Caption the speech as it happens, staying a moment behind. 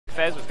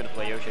Fez was gonna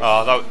play Yoshi.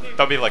 Oh,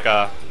 that'd be like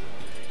a.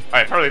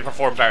 Alright, probably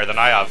perform better than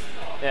I have.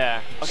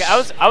 Yeah. Okay,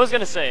 I was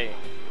gonna say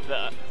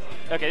that.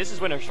 Okay, this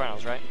is winners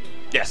finals, right?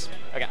 Yes.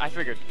 Okay, I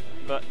figured,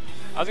 but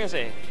I was gonna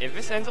say if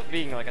this ends up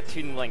being like a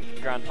Toon Link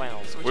Grand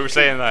Finals, which We were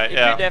saying that,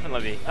 yeah. It could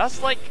definitely be. That's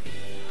kind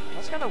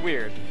of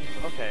weird.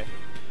 Okay.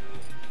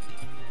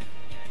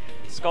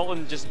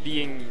 Scotland just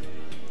being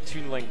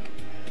Toon Link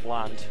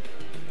land.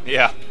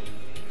 Yeah.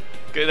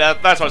 Good,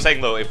 that's what I'm saying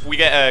though. If we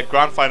get a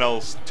Grand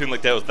Finals Toon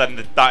Link Tales,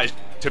 then that is,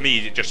 to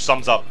me, it just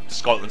sums up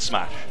Scotland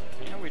Smash.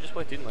 Yeah, we just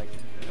play Toon Link.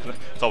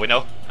 That's all we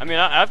know. I mean,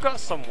 I've got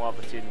some love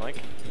for Toon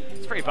Link.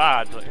 It's pretty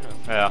bad, but you know.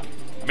 Yeah.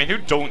 I mean, who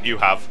don't you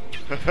have?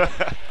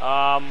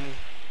 I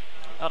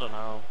don't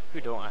know.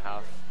 Who don't I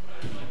have?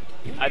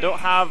 I don't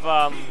have.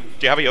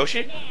 Do you have a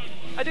Yoshi?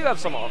 I do have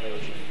somewhat of a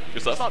Yoshi.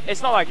 Good stuff.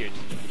 It's not that good.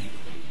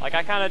 Like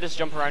I kind of just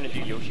jump around and do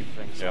Yoshi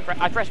things. Yeah.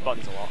 I press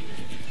buttons a lot.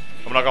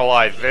 I'm not gonna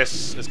lie,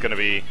 this is gonna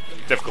be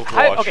difficult to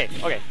watch. Okay,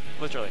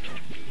 literally.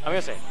 I'm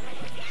gonna say,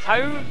 how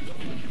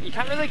you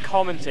can't really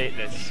commentate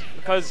this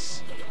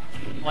because,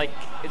 like,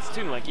 it's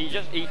Toon Link. He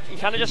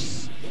kind of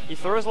just he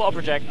throws a lot of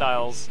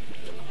projectiles,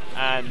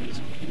 and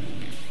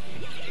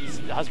he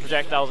has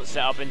projectiles that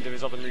set up into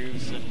his other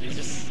moves, and he's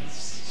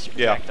just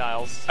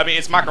projectiles. I mean,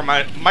 it's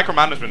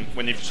micromanagement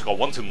when you've just got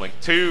one Toon Link.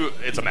 Two,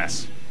 it's a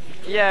mess.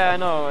 Yeah, I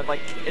know.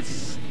 Like,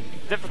 it's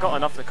difficult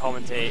enough to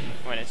commentate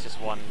when it's just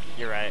one.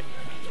 You're right.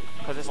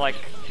 Because it's like,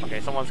 okay,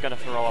 someone's gonna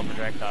throw all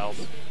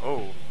projectiles.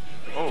 Oh.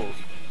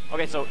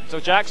 Okay, so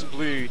Jack's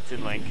blue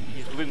Toon Link.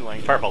 He's blue Toon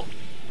Link. Purple.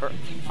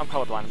 I'm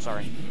colorblind. I'm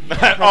sorry.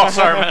 Oh,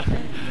 sorry,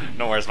 man.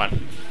 No worries,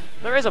 man.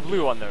 There is a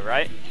blue one though,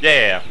 right?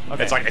 Yeah.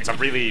 Okay. It's a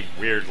really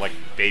weird, like,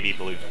 baby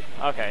blue.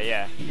 Okay,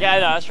 yeah. Yeah,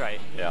 no, that's right.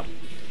 Yeah.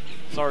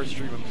 Sorry,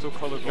 stream. I'm so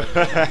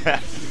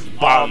colorblind.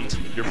 Banned.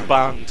 You're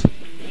banned.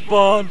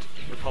 Banned.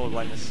 For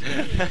colorblindness.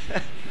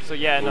 So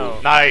yeah, no.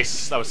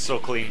 Nice. That was so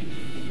clean.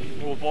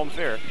 Well, bomb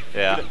fair.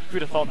 Yeah.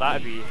 Who'd have thought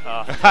that'd be?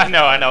 I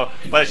know.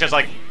 But it's just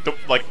like, you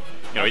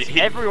know,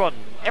 everyone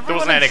there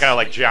wasn't any kind of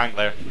like jank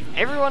there.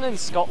 Everyone in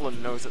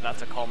Scotland knows that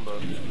that's a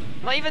combo.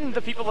 Not even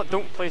the people that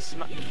don't play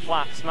Smash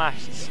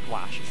know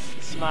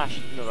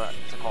that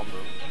it's a combo.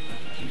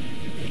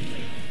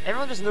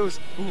 Everyone just knows.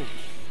 Ooh,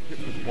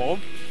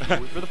 bomb.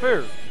 Wait for the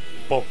fair.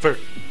 Bomb fair.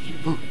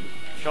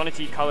 Shawnee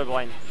T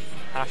colorblind.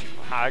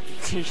 Hashtag.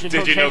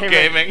 Did you know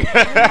gaming?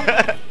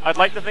 I'd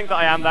like to think that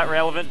I am that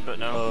relevant, but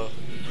no.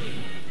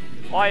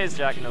 Why is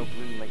Jack no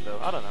Bloom Link though?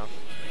 I don't know.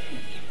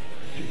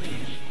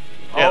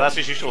 Yeah, that's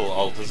his usual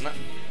ult, isn't it?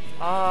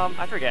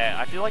 I forget.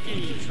 I feel like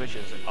he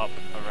switches up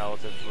a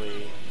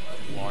relatively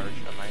large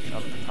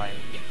amount of the time.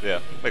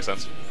 Yeah, makes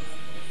sense.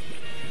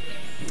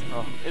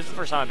 Oh, this is the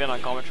first time I've been on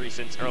commentary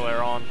since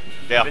earlier on.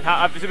 Yeah.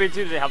 I've been too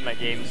busy having my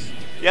games.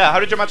 Yeah, how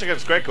did your match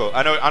against Greg go?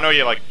 I know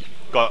you like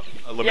got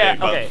eliminated.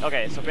 Yeah.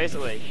 Okay. So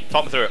basically,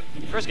 talk me through it.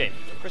 First game.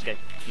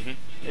 Mhm.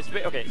 It's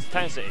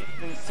Town City.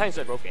 It's Town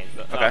City both games,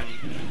 but okay.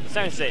 It's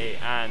Town City,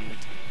 and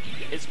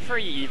it's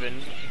pretty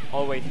even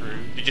all the way through.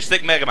 Did you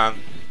stick Mega Man?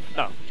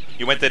 No.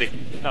 You went Diddy?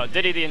 No,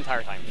 Diddy the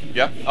entire time.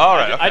 Yeah. All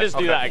right. I just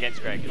do that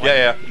against Greg. Like,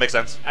 yeah, makes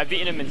sense. I've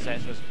beaten him in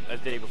sets as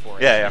Diddy before.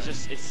 Yeah. It's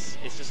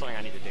just something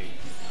I need to do.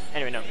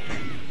 Anyway, no.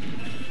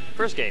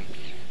 First game.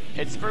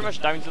 It's pretty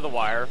much down to the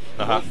wire.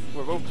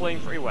 We're both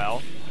playing pretty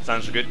well.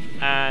 Sounds good.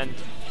 And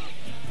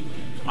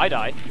I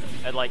die.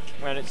 And like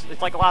when it's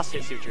like a last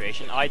hit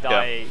situation. I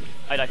die. Yeah.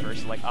 I die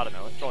first. Like I don't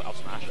know. It's probably up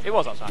smash. It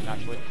was up smash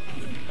actually.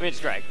 I mean it's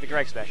Greg. The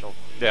Greg special.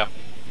 Yeah.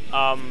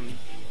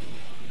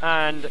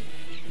 And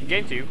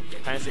game 2,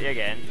 Town City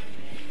again.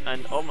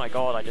 And oh my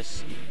god, I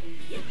just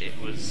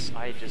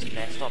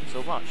messed up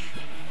so much.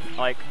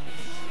 Like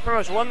pretty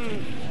much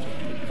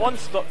one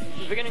stop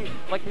beginning,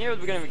 like near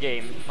the beginning of the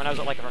game when I was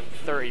at like around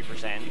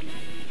 30%.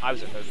 I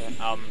was at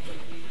 30%.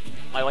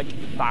 I like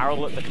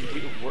barrel at the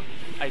complete.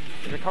 I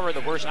recover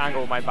the worst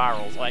angle of my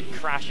barrels. I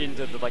crash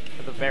into the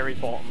the very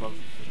bottom of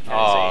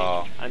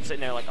Tennessee, and I'm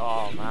sitting there like,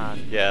 oh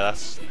man. Yeah,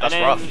 that's and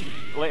then rough.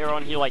 Later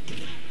on, he like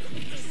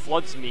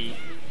floods me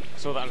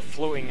so that I'm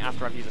floating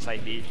after I've used a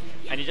side B,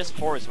 and he just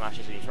forward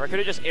smashes me. Or I could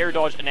have just air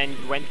dodged and then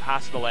went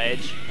past the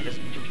ledge and just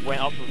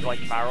went up with like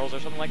barrels or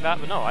something like that.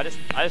 But no, I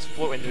just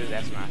float into his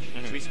F smash.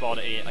 Sweet spot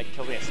at 8, like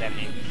killed me at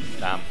 70.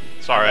 Damn.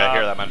 Sorry, I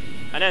hear that, man.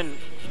 And then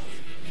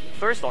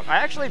third stock, I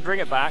actually bring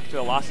it back to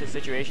a last hit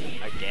situation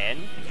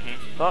again,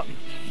 but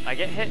I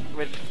get hit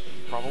with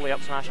probably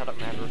up smash, I don't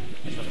remember.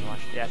 It's not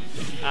smash, yeah.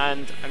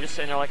 And I'm just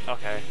sitting there like,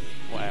 okay,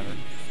 whatever,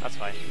 that's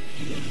fine.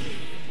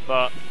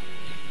 But,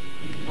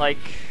 like,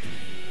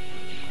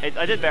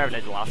 I did better than I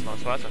did last month,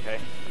 so that's okay.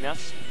 I mean,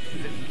 that's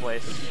 5th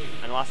place,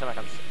 and last time I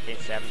came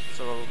 7th,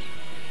 so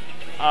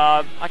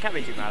I can't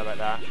be too mad about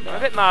that. I'm a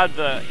bit mad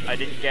that I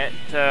didn't get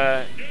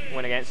to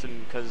win against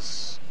him,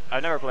 because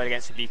I've never played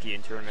against Hibiki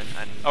in tournament,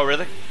 and oh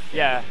really?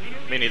 Yeah.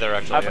 Me neither,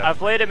 actually. I've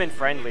played him in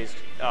friendlies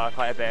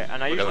quite a bit,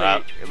 and I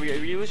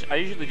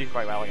usually do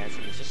quite well against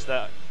him. It's just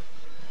that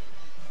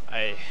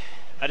I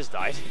just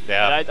died.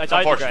 Yeah. I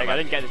died to Greg. I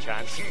didn't get the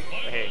chance.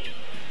 But hey,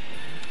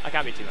 I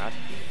can't be too mad.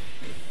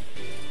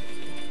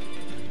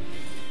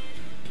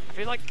 I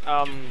feel like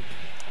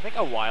I think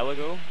a while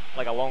ago,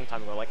 like a long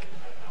time ago, like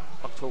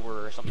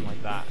October or something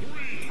like that,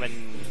 when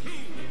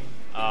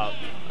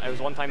it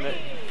was one time that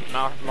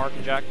Mark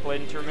and Jack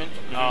played in a tournament.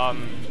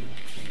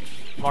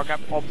 Mark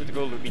opted to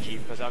go Luigi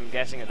because I'm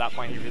guessing at that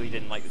point he really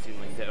didn't like the Toon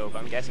Link Ditto, but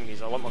I'm guessing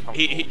he's a lot more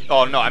comfortable.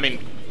 Oh no, I mean,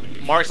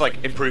 Mark's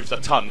like improved a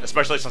ton,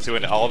 especially since he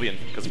went to Albion,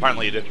 because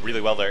apparently he did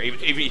really well there.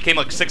 He came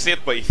like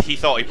 60th, but he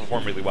thought he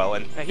performed really well,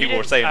 and people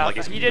were saying like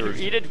he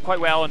did quite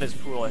well in his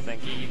pool, I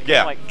think. He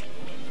yeah. Like,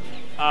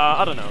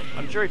 I don't know.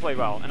 I'm sure he played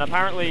well, and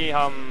apparently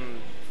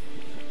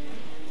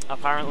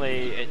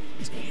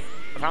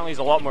he's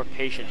a lot more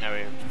patient now.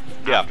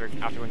 After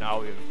going to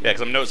Albion. Yeah,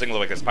 because I'm noticing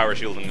like his power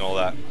shielding and all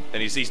that,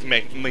 and he's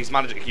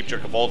managing to keep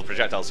track of all the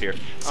projectiles here.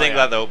 Saying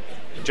that though,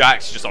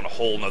 Jack's just on a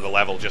whole nother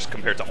level just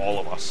compared to all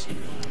of us.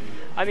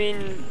 I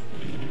mean,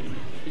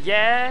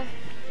 yeah,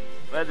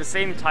 but at the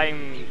same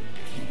time,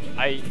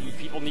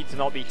 people need to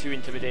not be too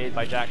intimidated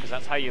by Jack, because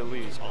that's how you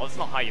lose. Well, it's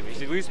not how you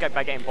lose. You lose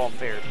by getting bomb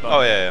fair. But,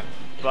 oh yeah.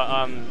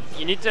 But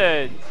you need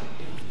to.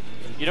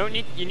 You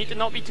need to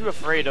not be too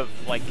afraid of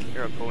like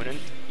your opponent,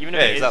 even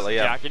if it is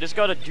Jack. You just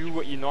gotta do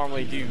what you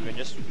normally do and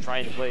just try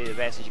and play the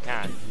best as you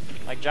can.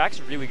 Like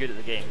Jack's really good at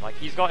the game. Like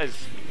he's got his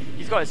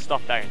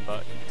stuff down,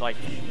 but like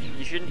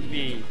you shouldn't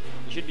be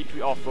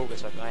too off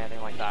focus or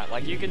anything like that.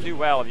 Like you can do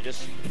well if you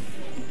just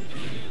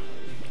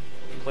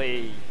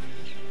play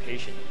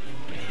patient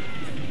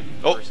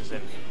versus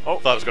him. Oh,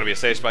 thought it was gonna be a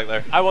stage spike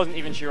there. I wasn't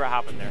even sure what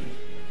happened there.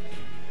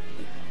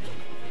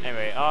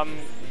 Anyway,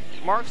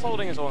 Mark's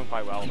holding his own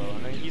quite well, though.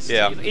 I mean,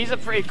 he's a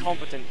pretty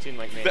competent Toon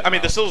Link mate. I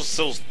mean, there's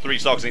still 3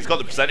 stocks, and he's got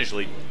the percentage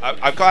lead.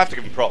 I have to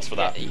give him props for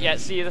that. Yeah,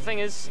 see, the thing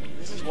is,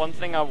 this is one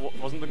thing I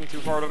wasn't looking too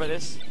forward about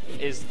this,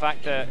 is the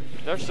fact that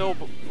they're still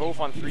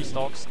both on 3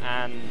 stocks,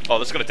 and... Oh,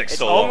 this is going to take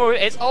so long.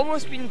 It's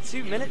almost been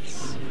 2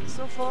 minutes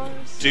so far.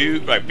 So.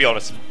 Right, be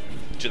honest.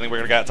 Do you think we're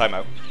going to get a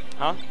timeout?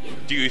 Huh?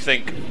 Do you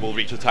think we'll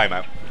reach a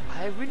timeout?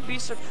 I wouldn't be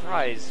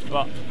surprised,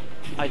 but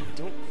I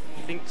don't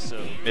think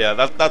so. Yeah,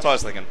 that's what I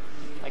was thinking.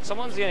 Like,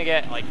 someone's gonna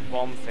get, like,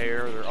 bomb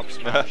fair or up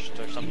smashed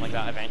or something like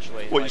that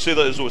eventually. What, like, you say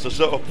that as though it's a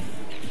setup?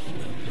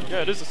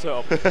 Yeah, it is a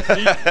setup.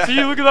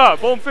 see, look at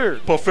that, bomb fair.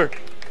 Bomb fair.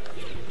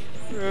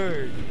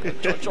 Hey.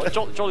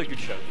 Jolly good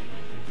show.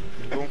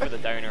 Going for the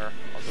downer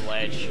of the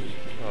ledge.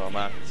 Oh,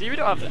 man. See, we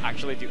don't have to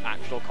actually do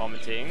actual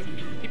commentating.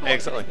 People,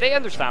 exactly. They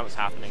understand what's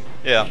happening.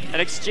 Yeah. An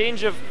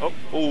exchange of... Oh.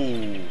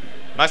 Ooh.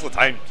 Nice little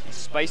time.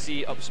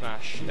 Spicy up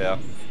smash. Yeah.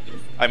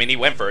 I mean, he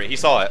went for it. He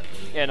saw it.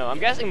 Yeah, no, I'm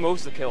guessing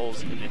most of the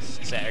kills in this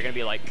set are going to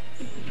be like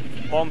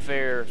bomb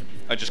fair.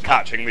 And just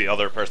catching the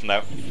other person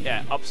out.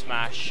 Yeah, up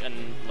smash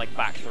and like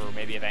back throw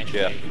maybe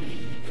eventually. Yeah.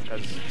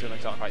 Because Toon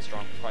Link's not quite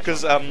strong.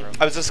 Because I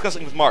was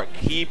discussing with Mark,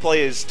 he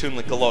plays Toon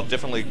Link a lot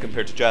differently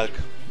compared to Jack.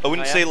 I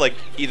wouldn't say like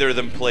either of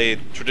them play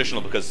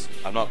traditional, because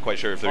I'm not quite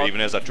sure if there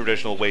even is a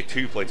traditional way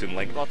to play Toon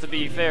Link. Well, to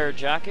be fair,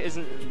 Jack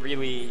isn't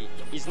really...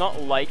 He's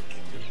not like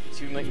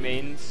Toon Link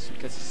mains,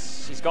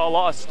 because he's got a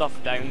lot of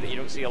stuff down that you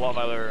don't see a lot of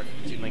other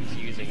Toon Links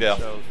using. Yeah.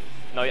 So,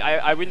 no,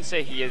 I wouldn't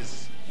say he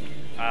is...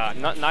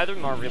 neither of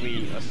them are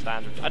really a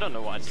standard... I don't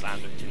know what a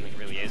standard Toon Link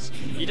really is.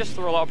 You just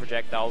throw a lot of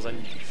projectiles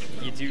and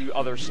you do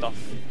other stuff.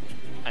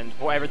 And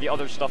whatever the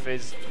other stuff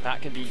is,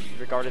 that can be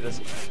regarded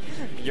as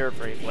your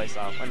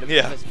playstyle. And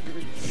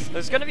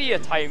there's going to be a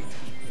time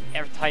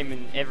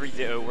in every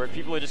Ditto where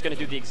people are just going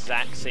to do the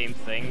exact same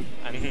thing,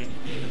 and the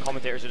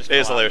commentators are just. It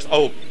is hilarious.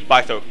 Oh,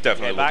 back throw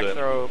definitely. Yeah, back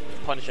throw,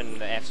 punishing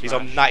the F smash. He's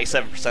on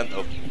 97%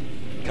 though.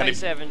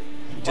 97. Do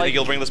you think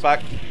he'll bring this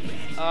back?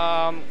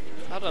 I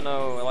don't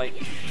know. Like,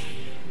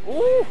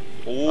 ooh.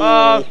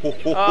 Ooh.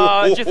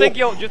 Do you think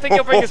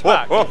he'll bring this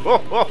back?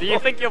 Do you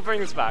think he'll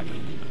bring this back?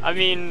 I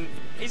mean,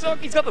 he's got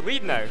the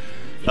lead now.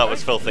 That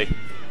was filthy.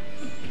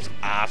 It's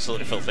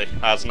absolutely filthy.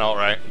 That's not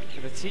right.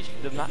 The teacher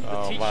man.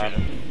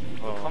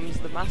 becomes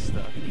the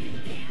master.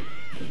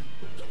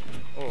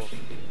 Oh.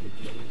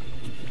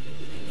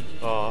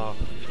 Oh.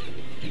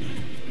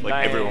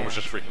 Like everyone was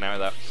just freaking out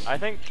at that. I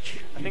think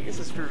this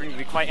is proving to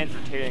be quite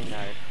entertaining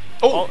now.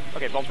 Oh,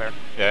 okay, bomb fair.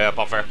 Yeah,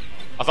 bomb fair.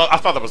 I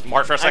thought that was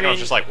Mark for a second. I was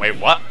just like, wait,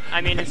 what?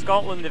 I mean, in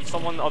Scotland, if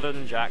someone other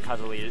than Jack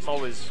has a lead, it's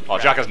always. Oh,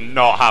 Jack is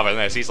not having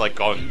this. He's like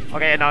gone.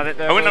 Okay, no.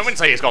 I wouldn't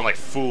say he's gone like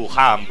full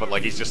ham, but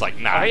like he's just like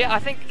nah. Oh, yeah, I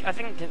think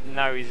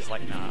now he's just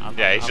like nah.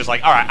 He's just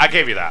like, all right, I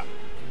gave you that.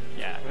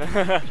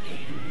 Yeah.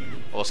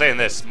 Well, saying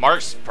this,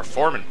 Mark's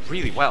performing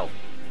really well.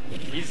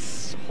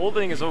 He's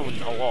holding his own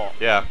a lot.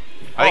 Yeah.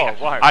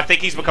 Wow. I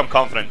think he's become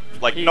confident.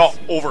 Like not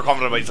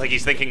overconfident, but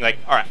he's thinking like,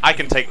 all right, I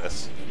can take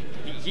this.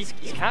 He's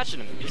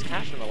catching him. He's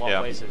catching him a lot of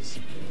places.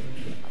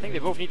 I think they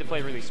both need to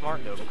play really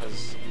smart though,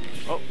 because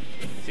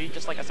see,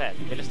 just like I said,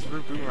 they just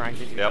threw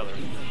boomerangs into each other.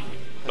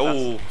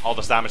 Oh, all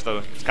this damage though,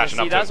 it's catching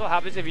up. See, that's what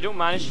happens if you don't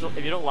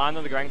land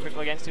on the ground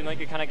quickly against Toon Link.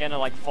 You're kind of gonna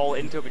like fall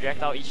into a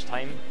projectile each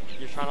time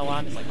you're trying to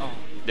land. It's like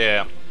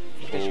yeah.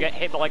 Because you get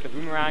hit by like the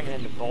boomerang and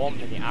then the bomb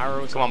and the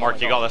arrows. Come on, Mark,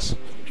 you got this.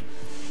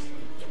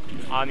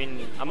 I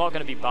mean, I'm not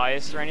gonna be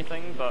biased or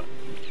anything, but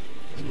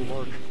it's good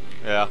work.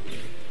 Yeah.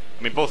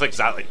 I mean, both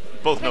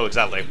know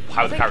exactly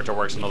how the character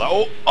works and all that.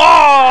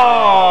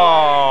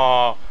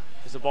 Oh!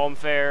 It's a bomb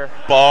fair.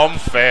 Bomb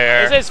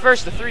fair. It's his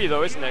first of 3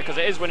 though, isn't it? Because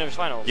it is winners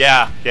finals.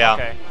 Yeah.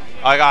 Okay.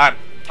 I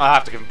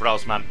have to give him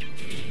props, man.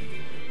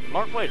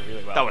 Mark played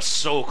really well. That was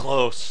so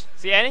close.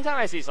 See, anytime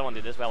I see someone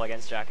do this well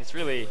against Jack, it's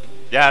really...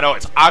 Yeah, no,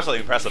 it's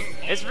absolutely impressive.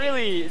 It's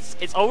really...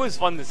 It's always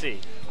fun to see.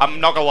 I'm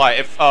not gonna lie,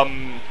 if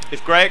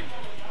Greg...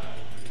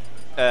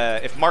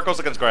 if Mark goes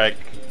against Greg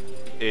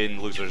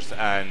in losers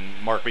and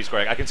Mark beats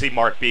Greg, I can see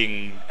Mark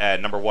being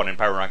 #1 in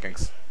power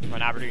rankings.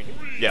 On Aberdeen.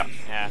 Yeah.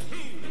 Yeah.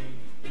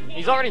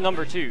 He's already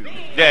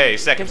 #2. Yeah,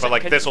 he's second, but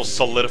like this will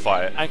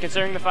solidify it. And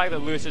considering the fact that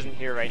Lewis isn't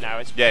here right now,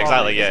 it's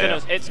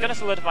it's gonna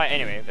solidify it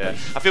anyway. Yeah.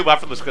 I feel bad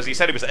for Lewis because he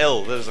said he was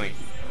ill, doesn't he?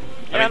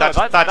 I mean, no,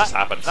 that just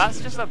happens.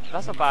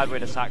 That's a bad way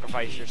to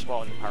sacrifice your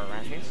spot in the power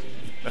rankings.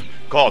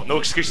 God, no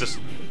excuses.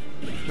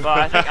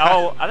 But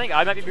I think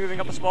I might be moving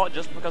up a spot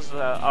just because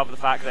of the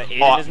fact that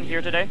Aiden isn't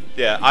here today.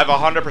 Yeah, I've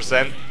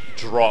 100%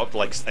 dropped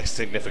like a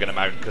significant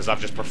amount because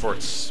I've just performed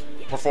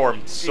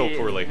so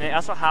poorly.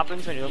 That's what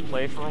happens when you don't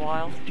play for a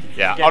while.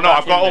 Yeah. Oh no,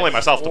 I've got only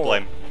myself to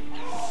blame.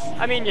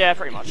 I mean, yeah,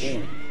 pretty much.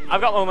 Ooh. I've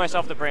got only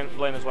myself to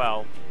blame as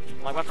well.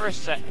 Like my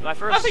first. I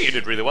think you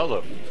did really well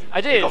though.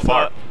 I did,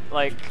 but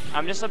like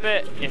I'm just a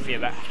bit iffy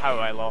about how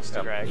I lost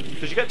to Greg.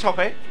 Did you get top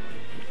 8?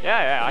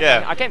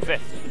 Yeah. I came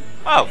 5th.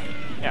 Oh.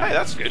 Yeah. Hey,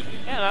 that's good.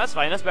 Yeah, no, that's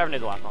fine. That's better than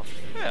the last month.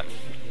 Yeah.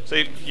 So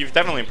you've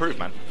definitely improved,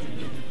 man.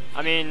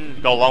 I mean...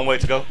 Got a long way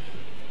to go.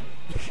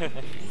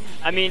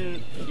 I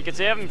mean, you could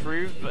say I've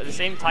improved, but at the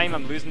same time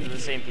I'm losing to the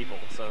same people,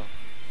 so...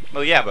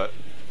 Well, yeah, but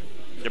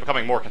you're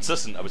becoming more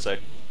consistent, I would say.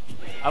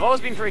 I've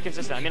always been pretty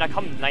consistent. I mean, I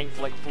come 9th,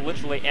 like,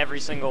 literally every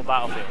single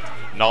Battlefield.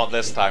 Not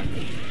this time.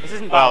 This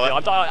isn't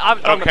Battlefield. I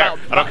don't care.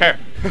 I don't care.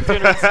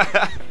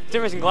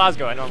 Tournaments in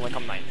Glasgow, I normally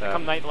come 9th. I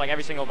come 9th, like,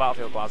 every single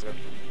Battlefield Glasgow.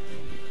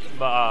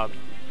 But,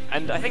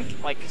 and I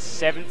think like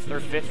 7th or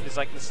 5th is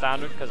like the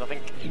standard because I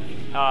think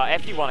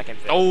FD1 I came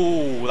 5th.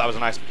 Oh, that was a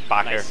nice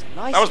back air.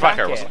 Nice that was back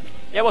air, wasn't it?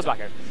 Yeah, it was back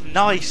air.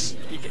 Nice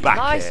back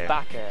air. Nice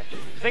back air.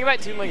 The thing about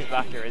Toon Link's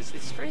back air is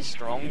it's pretty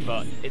strong,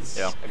 but it's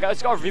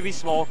got a really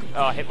small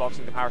hitbox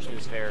in comparison to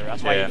the sphere.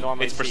 That's why you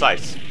normally it's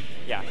precise.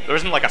 Yeah. There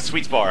isn't like a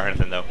sweet spot or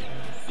anything though.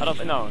 I don't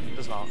think. No, it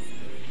does not.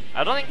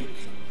 I don't think.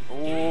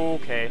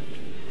 Okay.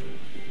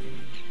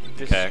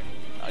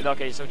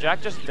 Okay, so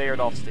Jack just dared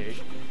off stage.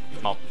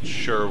 Not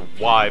sure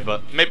why,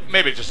 but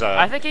maybe just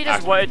I think he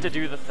just wanted to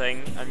do the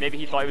thing, and maybe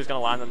he thought he was going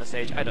to land on the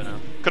stage. I don't know.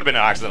 Could have been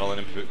an accidental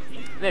input.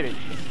 Maybe.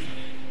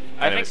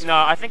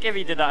 I think if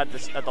he did that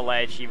at the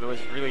ledge, he was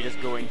really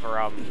just going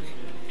for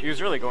he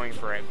was really going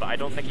for it, but I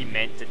don't think he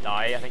meant to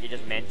die. I think he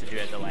just meant to do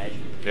it at the ledge.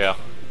 Yeah.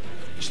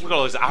 Just look at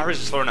all those arrows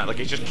he's throwing at, like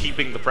he's just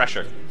keeping the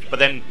pressure. But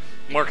then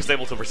Mark is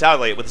able to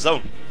retaliate with his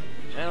own.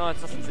 No,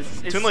 it's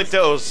Toon Link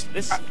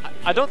Dittos.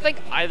 I don't think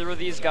either of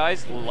these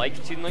guys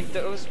like Toon Link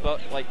Dittos, but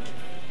like.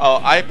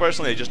 I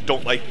personally just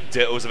don't like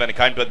Dittos of any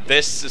kind, but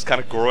this is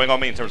kind of growing on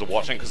me in terms of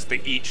watching because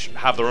they each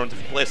have their own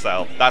different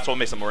playstyle. That's what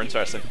makes it more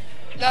interesting.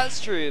 That's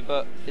true,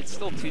 but it's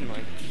still Toon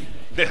Link.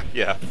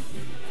 Yeah.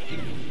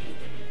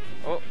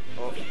 Oh,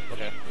 okay.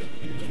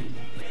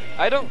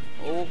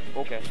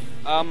 Okay.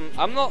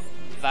 I'm not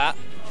that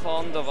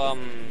fond of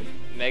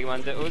Mega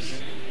Man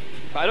Dittos,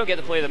 but I don't get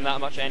to play them that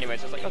much anyway,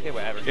 so it's like, okay,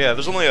 whatever. Yeah,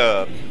 there's only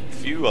a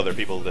few other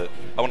people that,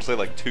 I want to say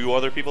like 2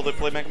 other people that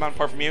play Mega Man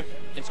apart from you.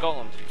 In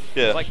Scotland.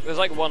 Yeah. There's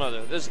like one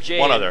other. There's Jay.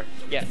 One other.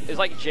 Yeah, there's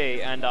like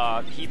Jay, and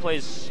he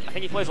plays, I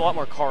think he plays a lot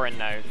more Corrin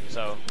now,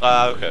 so.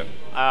 Okay.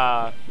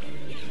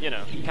 You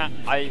know, you can't,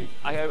 I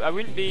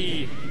wouldn't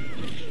be,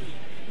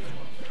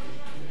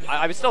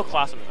 I would still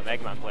class him as a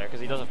Mega Man player, because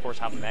he does of course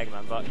have the Mega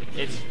Man, but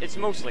it's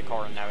mostly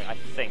Corrin now, I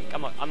think.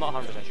 I'm not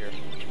 100% sure.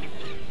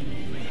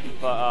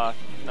 But,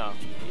 no.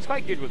 He's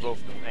quite good with both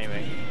of them,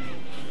 anyway.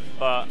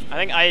 But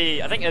I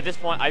think at this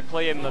point I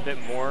play him a bit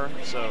more,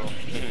 so,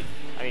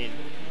 I mean.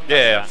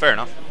 Yeah, fair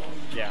enough.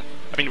 Yeah.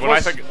 I mean, when I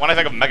think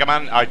of Mega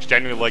Man, I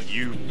genuinely like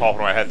you pop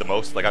in my head the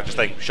most. Like I just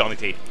think Shawnee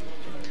T.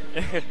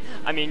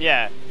 I mean,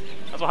 yeah.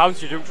 That's what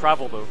happens if you don't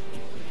travel, though.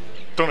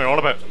 Don't know all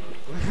about.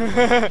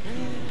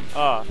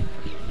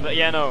 But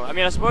yeah, no. I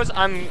mean, I suppose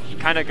I'm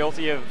kind of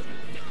guilty of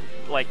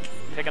like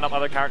picking up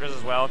other characters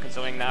as well,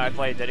 considering that I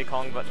play Diddy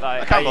Kong. But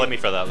I can't blame me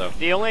for that, though.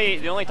 The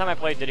only time I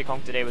played Diddy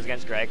Kong today was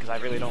against Greg, because I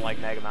really don't like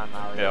Mega Man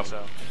now. Yeah.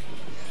 So.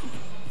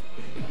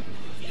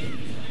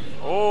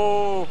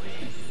 Oh.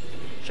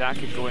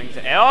 Jack is going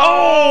to.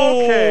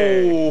 Oh,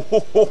 okay.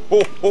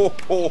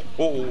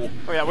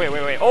 Oh yeah,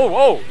 wait.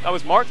 Oh, that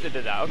was Mark that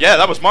did that. Okay. Yeah,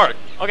 that was Mark.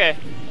 Okay.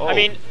 Oh. I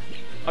mean.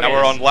 Okay, now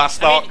we're on last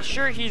stock. I mean,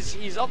 sure,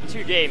 he's up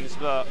 2 games,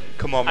 but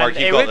come on, Mark,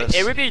 you got this.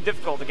 It would be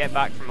difficult to get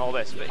back from all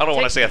this. But I don't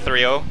want to say a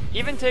 3-0.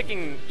 Even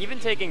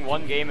taking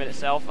 1 game in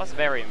itself, that's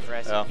very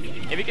impressive.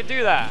 Yeah. If he could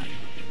do that,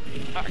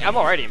 I'm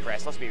already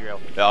impressed. Let's be real.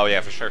 Oh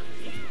yeah, for sure.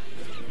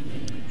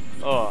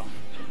 Oh.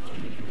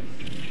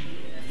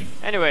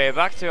 Anyway,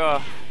 back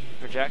to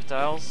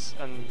projectiles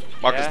and.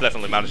 Mark is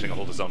definitely managing to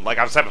hold his own, like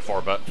I've said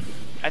before, but.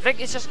 I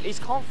think it's just he's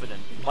confident.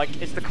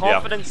 Like it's the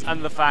confidence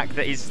and the fact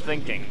that he's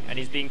thinking and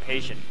he's being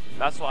patient.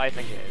 That's what I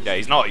think it is. Yeah,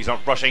 he's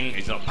not rushing.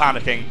 He's not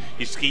panicking.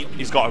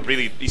 He's got a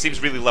really. He seems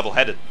really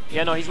level-headed.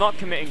 Yeah, no, he's not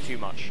committing too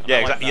much. Yeah,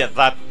 exactly.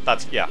 Yeah,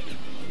 that's.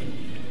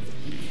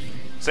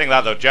 Saying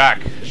that though,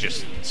 Jack is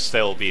just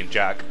still being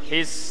Jack.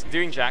 He's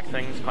doing Jack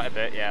things quite a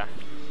bit, yeah.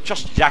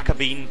 Just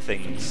Yackabean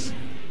things.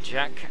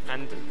 Jack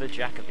and the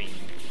Jackabean.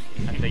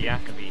 And the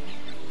Yackabean.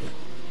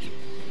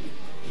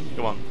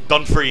 Come on.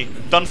 Done for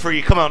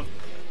you, come on.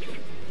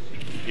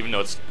 Even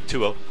though it's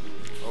 2-0.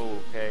 Oh,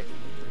 okay.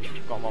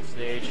 Got him off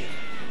stage.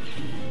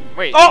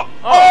 Wait. Oh!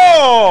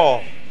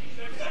 Oh!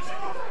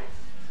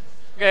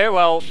 Okay,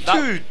 well, that,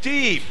 too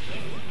deep.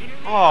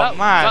 Oh, that,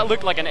 man. that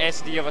looked like an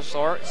SD of a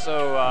sort,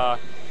 so,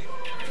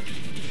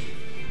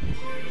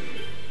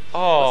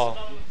 Oh.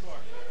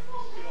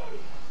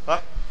 Huh?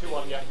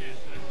 2-1, yeah.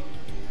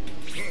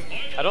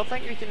 I don't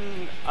think you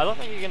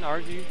can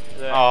argue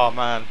that. Oh,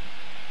 man.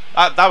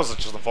 That was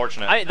just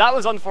unfortunate. That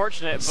was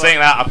unfortunate. But saying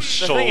that, I'm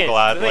so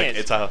glad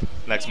it's a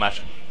next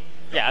match.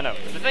 Yeah, I know.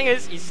 The thing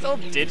is, he still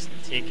did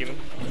take him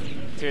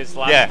to his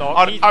last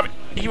stock.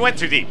 He went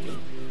too deep.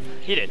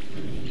 He did.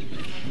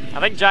 I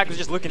think Jack was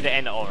just looking to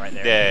end it all right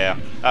there. Yeah,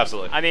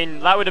 absolutely. I mean,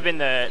 that would have been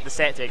the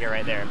set taker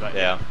right there, but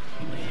yeah.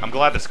 I'm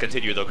glad this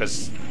continued though,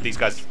 because these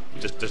guys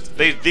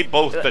they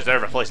both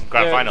deserve a place in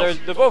grand finals.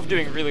 They're both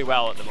doing really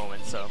well at the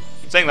moment, so.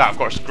 Saying that, of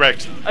course, Greg.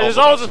 There's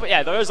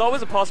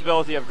always a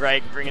possibility of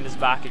Greg bringing us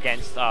back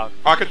against. I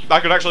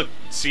could actually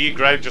see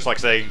Greg just like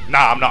saying,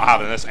 "Nah, I'm not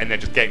having this," and then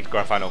just getting to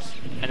grand finals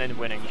and then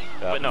winning.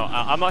 Yeah. But no,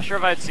 I'm not sure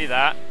if I'd see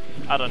that.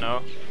 I don't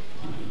know.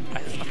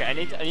 Okay, I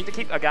need to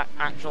keep a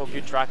actual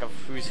good track of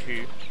who's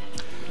who.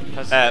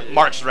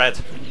 Mark's red.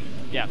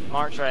 Yeah,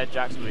 Mark's red,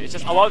 Jack's blue. It's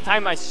just a lot of the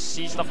time I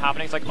see stuff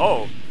happening. It's like,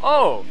 oh.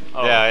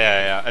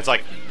 Yeah. It's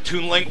like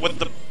Toon Link with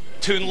the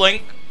Toon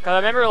Link. Because I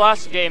remember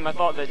last game, I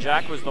thought that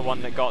Jack was the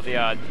one that got the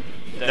down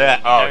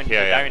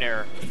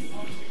air.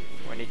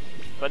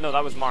 But no,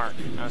 that was Mark.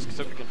 I was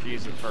super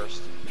confused at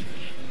first.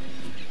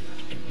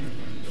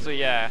 So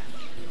yeah.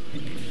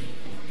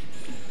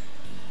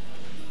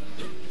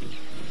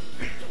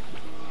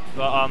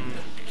 But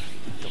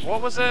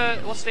what was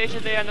what stage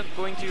did they end up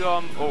going to?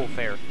 Oh,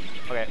 fair.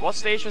 Okay, what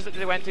stage was it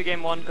they went to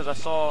game 1? Because I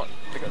saw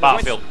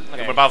Battlefield.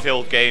 Okay.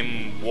 Battlefield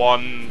game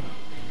 1.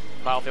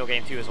 Battlefield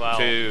game 2 as well.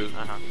 2.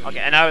 Okay,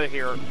 and now they're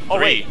here. Oh 3.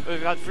 wait,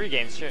 we've got 3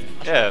 games. Shit.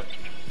 Yeah,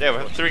 we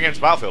had 3 games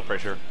of Battlefield,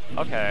 pretty sure.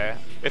 Okay.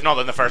 If not,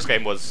 then the first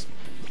game was.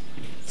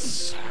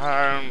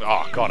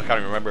 Oh god, I can't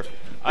even remember.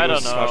 I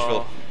don't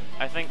know.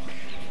 I think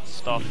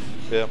stuff.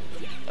 Yeah.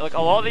 Like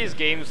a lot of these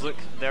games look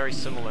very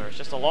similar. It's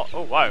just a lot.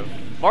 Oh wow,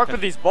 Mark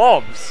with these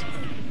bombs.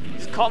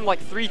 He's caught him like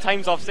 3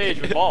 times off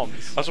stage with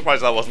bombs. I'm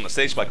surprised that wasn't a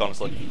stage spike,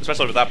 honestly,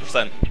 especially with that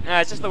percent.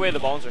 Yeah, it's just the way the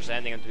bombs are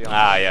sending him, to be honest.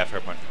 Ah, yeah,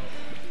 fair point.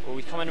 Well,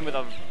 he's coming in with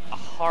a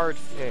hard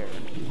fare.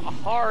 A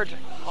hard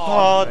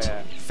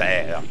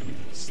fare.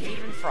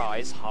 Stephen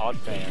Fry's hard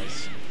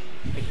fares.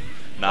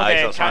 Nice,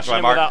 okay, that's smash by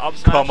him Mark. with that up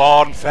smash. Come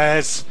on,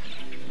 Fez.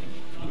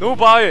 No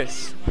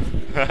bias.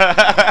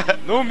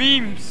 No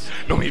memes.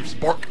 No memes,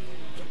 Bork.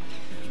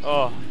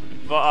 Oh,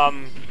 but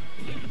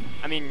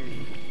I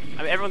mean,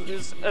 everyone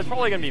there's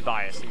probably gonna be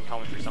bias in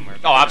commentary somewhere.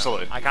 Oh,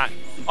 absolutely. I can't.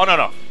 Oh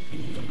no.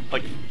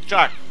 Like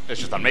Jack is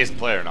just an amazing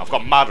player, and I've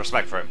got mad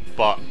respect for him.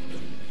 But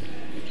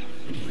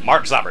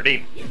Mark's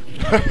Aberdeen.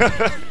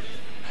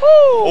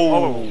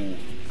 Oh,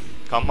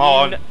 come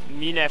on.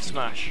 Mean F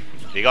smash.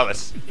 You got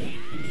this.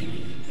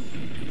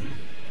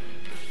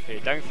 Okay,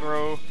 down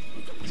throw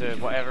to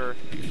whatever.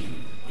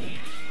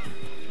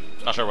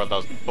 Not sure what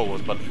that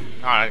was, but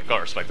I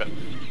gotta respect it.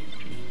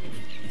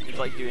 He's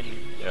like doing.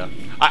 Yeah.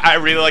 I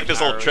really like this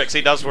little tricks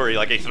he does where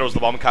he throws the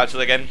bomb and catches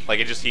it again. Like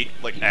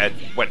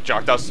what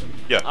Jack does.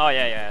 Yeah. Oh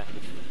yeah.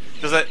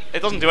 Does it?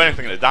 It doesn't do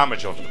anything to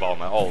damage of the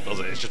bomb at all, does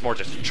it? It's just more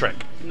just a trick.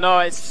 No,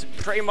 it's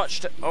pretty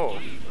much to. Oh.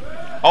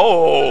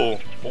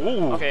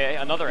 Ooh. Okay,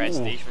 another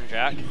SD from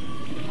Jack.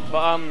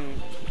 But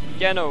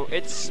yeah, no,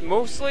 it's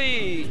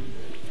mostly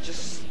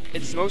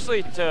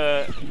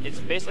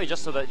basically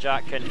just so that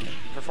Jack can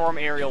perform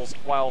aerials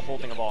while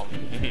holding a bomb.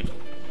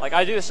 Like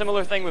I do a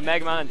similar thing with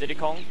Mega Man and Diddy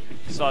Kong.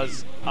 So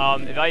if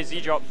I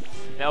Z drop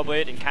Metal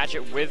Blade and catch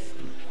it with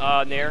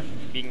Nair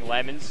being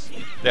lemons,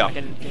 I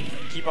can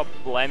keep up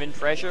lemon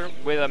pressure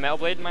with a Metal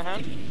Blade in my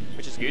hand,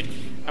 which is good.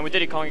 And with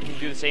Diddy Kong, you can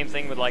do the same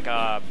thing with like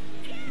a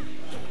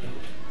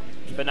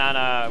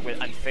banana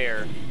and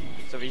fair.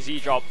 So if you Z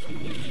drop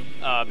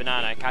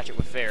banana and catch it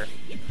with fair,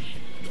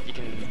 you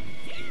can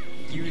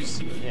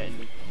use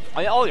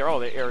all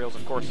the aerials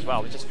of course as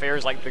well. But just fair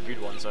is like the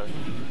good one. So.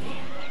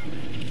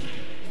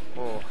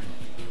 Oh.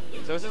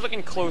 So this is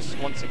looking close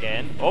once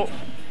again. Oh,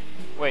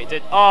 wait, There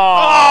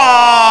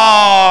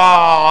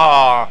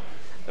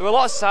were a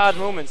lot of sad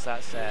moments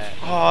that set.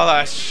 Oh,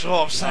 that's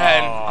so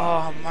upsetting.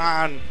 Oh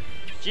man.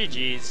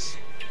 GG's.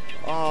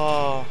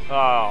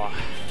 I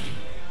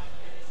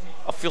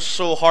feel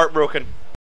so heartbroken.